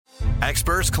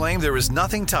Experts claim there is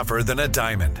nothing tougher than a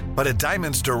diamond. But at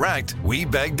Diamonds Direct, we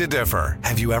beg to differ.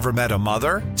 Have you ever met a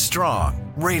mother?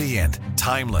 Strong, radiant,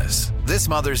 timeless. This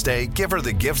Mother's Day, give her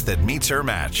the gift that meets her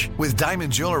match. With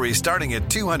diamond jewelry starting at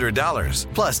 $200.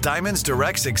 Plus, Diamonds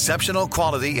Direct's exceptional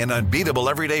quality and unbeatable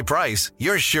everyday price,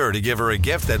 you're sure to give her a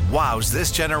gift that wows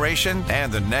this generation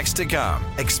and the next to come.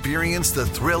 Experience the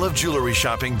thrill of jewelry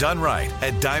shopping done right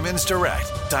at Diamonds Direct.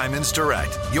 Diamonds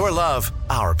Direct. Your love,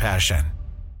 our passion.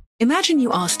 Imagine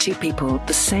you ask two people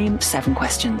the same 7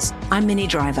 questions. I'm Minnie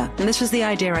Driver, and this was the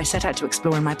idea I set out to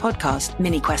explore in my podcast,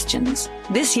 Minnie Questions.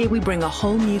 This year, we bring a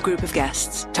whole new group of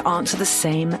guests to answer the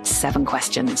same 7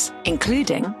 questions,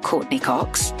 including Courtney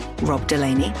Cox, Rob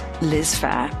Delaney, Liz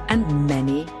Phair, and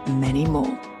many, many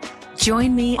more.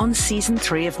 Join me on Season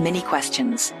 3 of Minnie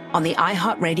Questions on the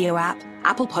iHeartRadio app,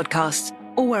 Apple Podcasts,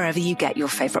 or wherever you get your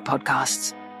favorite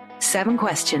podcasts. 7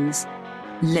 questions,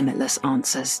 limitless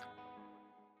answers.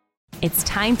 It's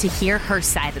time to hear her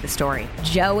side of the story.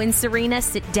 Joe and Serena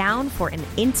sit down for an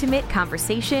intimate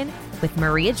conversation with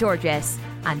Maria Georgas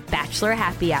on Bachelor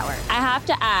Happy Hour. I have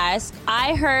to ask,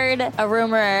 I heard a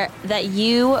rumor that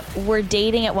you were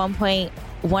dating at one point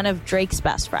one of Drake's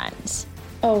best friends.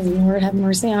 Oh, Lord, have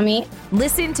mercy on me.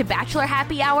 Listen to Bachelor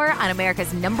Happy Hour on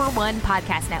America's #1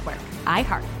 podcast network,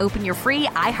 iHeart. Open your free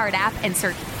iHeart app and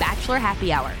search Bachelor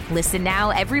Happy Hour. Listen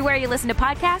now everywhere you listen to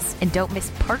podcasts, and don't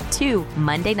miss part 2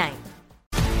 Monday night.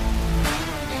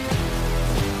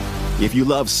 If you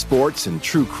love sports and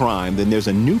true crime, then there's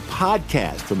a new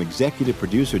podcast from executive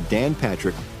producer Dan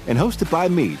Patrick and hosted by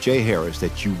me, Jay Harris,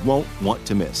 that you won't want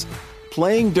to miss.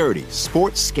 Playing Dirty: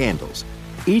 Sports Scandals.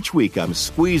 Each week, I'm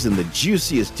squeezing the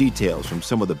juiciest details from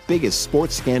some of the biggest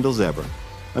sports scandals ever.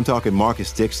 I'm talking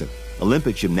Marcus Dixon,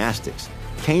 Olympic gymnastics,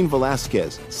 Cain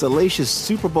Velasquez, salacious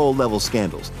Super Bowl-level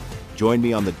scandals. Join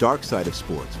me on the dark side of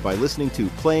sports by listening to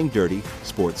Playing Dirty: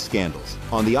 Sports Scandals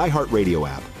on the iHeartRadio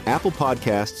app, Apple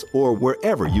Podcasts, or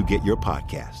wherever you get your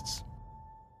podcasts.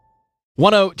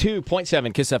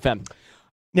 102.7 KISS FM.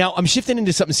 Now, I'm shifting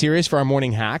into something serious for our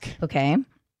morning hack. Okay.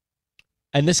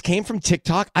 And this came from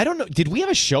TikTok. I don't know. Did we have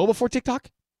a show before TikTok?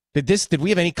 Did we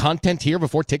have any content here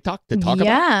before TikTok to talk about?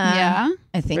 Yeah,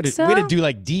 I think so. We had to do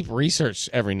like deep research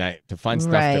every night to find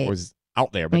stuff that was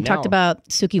out there. But we talked about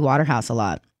Suki Waterhouse a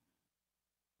lot.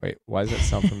 Wait, why does that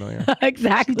sound familiar?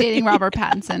 Exactly. Dating Robert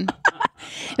Pattinson.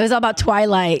 It was all about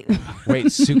Twilight. Wait,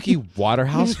 Suki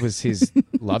Waterhouse was his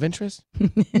love interest?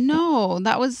 No,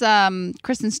 that was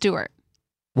Kristen Stewart.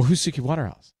 Well, who's Suki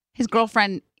Waterhouse? His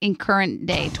girlfriend in current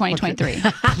day, 2023.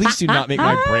 Okay. Please do not make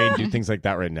my brain do things like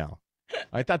that right now.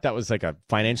 I thought that was like a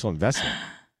financial investment.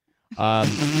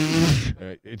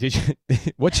 Did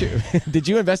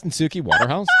you invest in Suki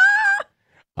Waterhouse?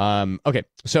 Okay,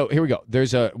 so here we go.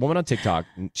 There's a woman on TikTok.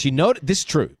 She this is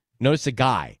true. Noticed a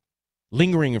guy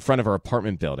lingering in front of her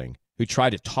apartment building who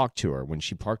tried to talk to her when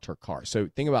she parked her car. So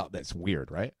think about that's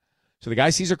weird, right? So the guy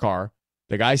sees her car,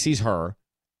 the guy sees her,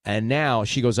 and now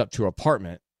she goes up to her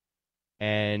apartment.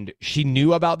 And she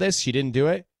knew about this. She didn't do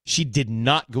it. She did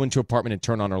not go into her apartment and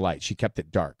turn on her light. She kept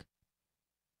it dark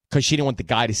because she didn't want the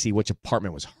guy to see which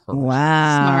apartment was hers.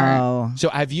 Wow. Smart. So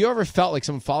have you ever felt like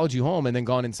someone followed you home and then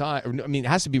gone inside? I mean, it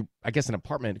has to be, I guess, an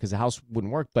apartment because the house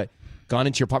wouldn't work, but gone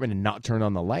into your apartment and not turned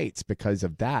on the lights because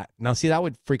of that. Now, see, that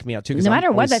would freak me out too. No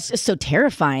matter what, that's just so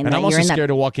terrifying. And I'm also scared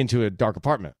to walk into a dark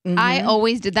apartment. Mm-hmm. I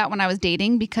always did that when I was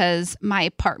dating because my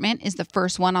apartment is the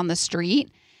first one on the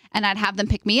street. And I'd have them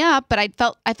pick me up, but I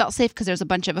felt safe because there's a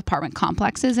bunch of apartment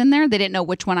complexes in there. They didn't know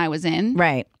which one I was in.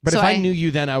 Right. But so if I knew you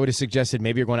then, I would have suggested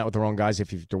maybe you're going out with the wrong guys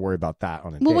if you have to worry about that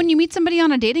on a date. Well, when you meet somebody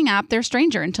on a dating app, they're a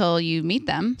stranger until you meet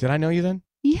them. Did I know you then?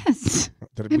 Yes.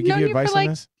 Did we give you advice on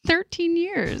this? 13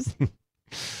 years.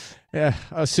 Yeah,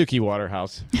 a Suki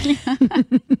Waterhouse.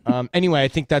 Anyway, I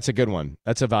think that's a good one.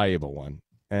 That's a valuable one.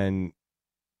 And,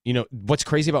 you know, what's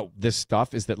crazy about this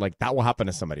stuff is that, like, that will happen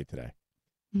to somebody today.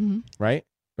 Mm-hmm. Right?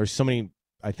 There's so many,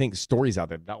 I think, stories out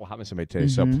there that will happen to somebody today.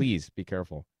 So please be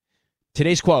careful.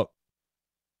 Today's quote: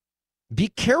 be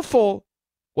careful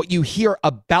what you hear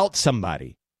about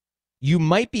somebody. You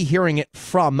might be hearing it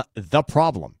from the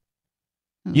problem.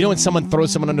 You know, when someone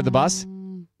throws someone under the bus,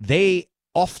 they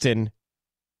often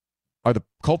are the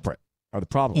culprit, are the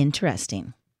problem.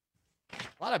 Interesting.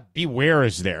 A lot of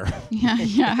bewares there.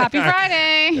 Yeah. Happy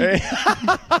Friday.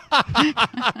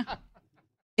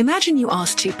 Imagine you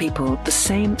ask two people the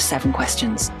same 7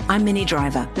 questions. I'm Minnie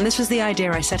Driver, and this was the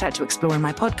idea I set out to explore in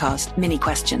my podcast, Minnie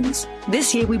Questions.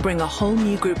 This year, we bring a whole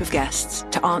new group of guests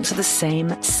to answer the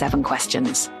same 7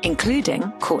 questions,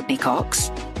 including Courtney Cox,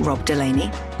 Rob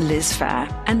Delaney, Liz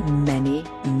Phair, and many,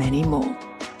 many more.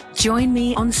 Join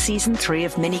me on Season 3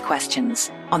 of Minnie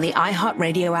Questions on the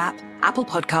iHeartRadio app, Apple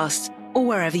Podcasts, or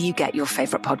wherever you get your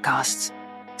favorite podcasts.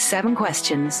 7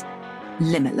 questions,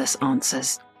 limitless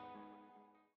answers.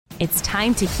 It's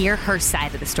time to hear her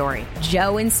side of the story.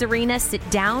 Joe and Serena sit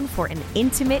down for an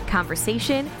intimate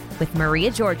conversation with Maria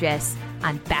Georgas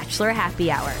on Bachelor Happy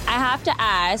Hour. I have to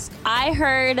ask, I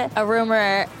heard a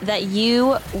rumor that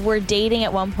you were dating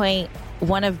at one point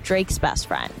one of Drake's best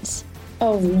friends.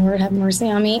 Oh, Lord, have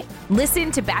mercy on me.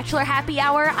 Listen to Bachelor Happy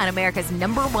Hour on America's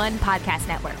 #1 podcast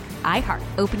network, iHeart.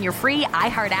 Open your free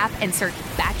iHeart app and search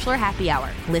Bachelor Happy Hour.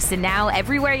 Listen now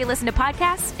everywhere you listen to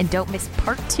podcasts, and don't miss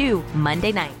part 2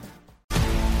 Monday night.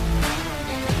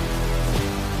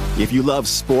 If you love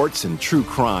sports and true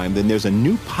crime, then there's a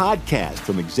new podcast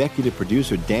from executive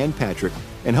producer Dan Patrick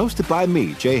and hosted by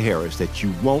me, Jay Harris, that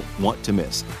you won't want to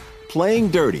miss. Playing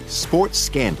Dirty: Sports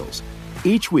Scandals.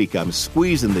 Each week, I'm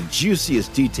squeezing the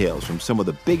juiciest details from some of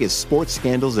the biggest sports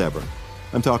scandals ever.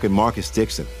 I'm talking Marcus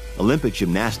Dixon, Olympic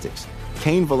gymnastics,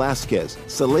 Cain Velasquez,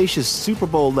 salacious Super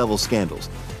Bowl-level scandals.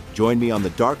 Join me on the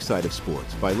dark side of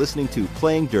sports by listening to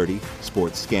Playing Dirty: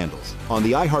 Sports Scandals on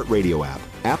the iHeartRadio app,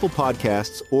 Apple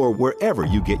Podcasts, or wherever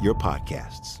you get your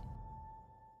podcasts.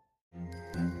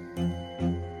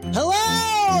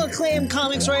 Hello, acclaimed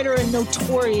comics writer and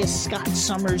notorious Scott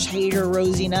Summers hater,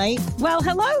 Rosie Knight. Well,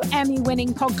 hello,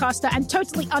 Emmy-winning podcaster and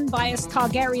totally unbiased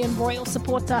Targaryen royal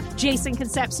supporter, Jason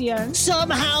Concepcion.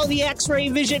 Somehow the X-Ray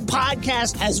Vision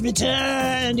podcast has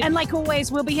returned. And like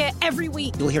always, we'll be here every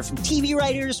week. You'll hear from TV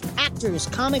writers, actors,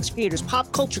 comics creators,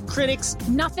 pop culture critics.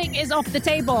 Nothing is off the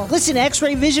table. Listen to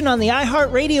X-Ray Vision on the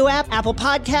iHeartRadio app, Apple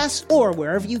Podcasts, or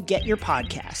wherever you get your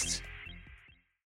podcasts.